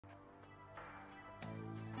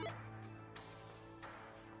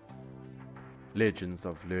Legends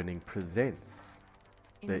of Learning presents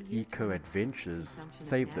the Eco Adventures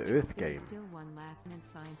Save the Earth game.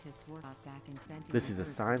 This is a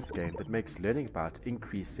science game that makes learning about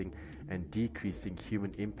increasing and decreasing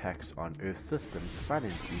human impacts on Earth systems fun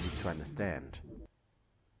and easy to understand.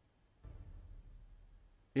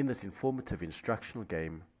 In this informative instructional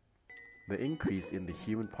game, the increase in the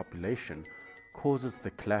human population causes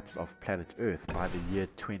the collapse of planet Earth by the year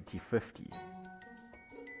 2050.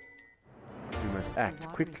 We must act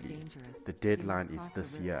quickly. The deadline is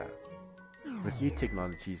this year. With new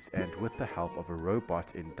technologies and with the help of a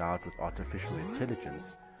robot endowed with artificial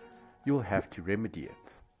intelligence, you'll have to remedy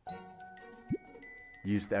it.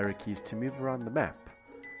 Use the arrow keys to move around the map,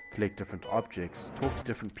 collect different objects, talk to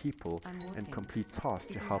different people, and complete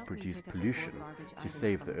tasks to help reduce pollution to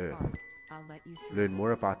save the Earth. Learn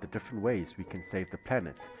more about the different ways we can save the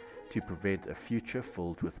planet to prevent a future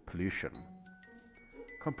filled with pollution.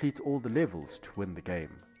 Complete all the levels to win the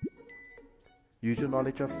game. Use your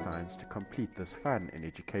knowledge of science to complete this fun and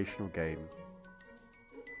educational game.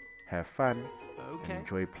 Have fun and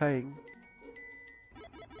enjoy playing.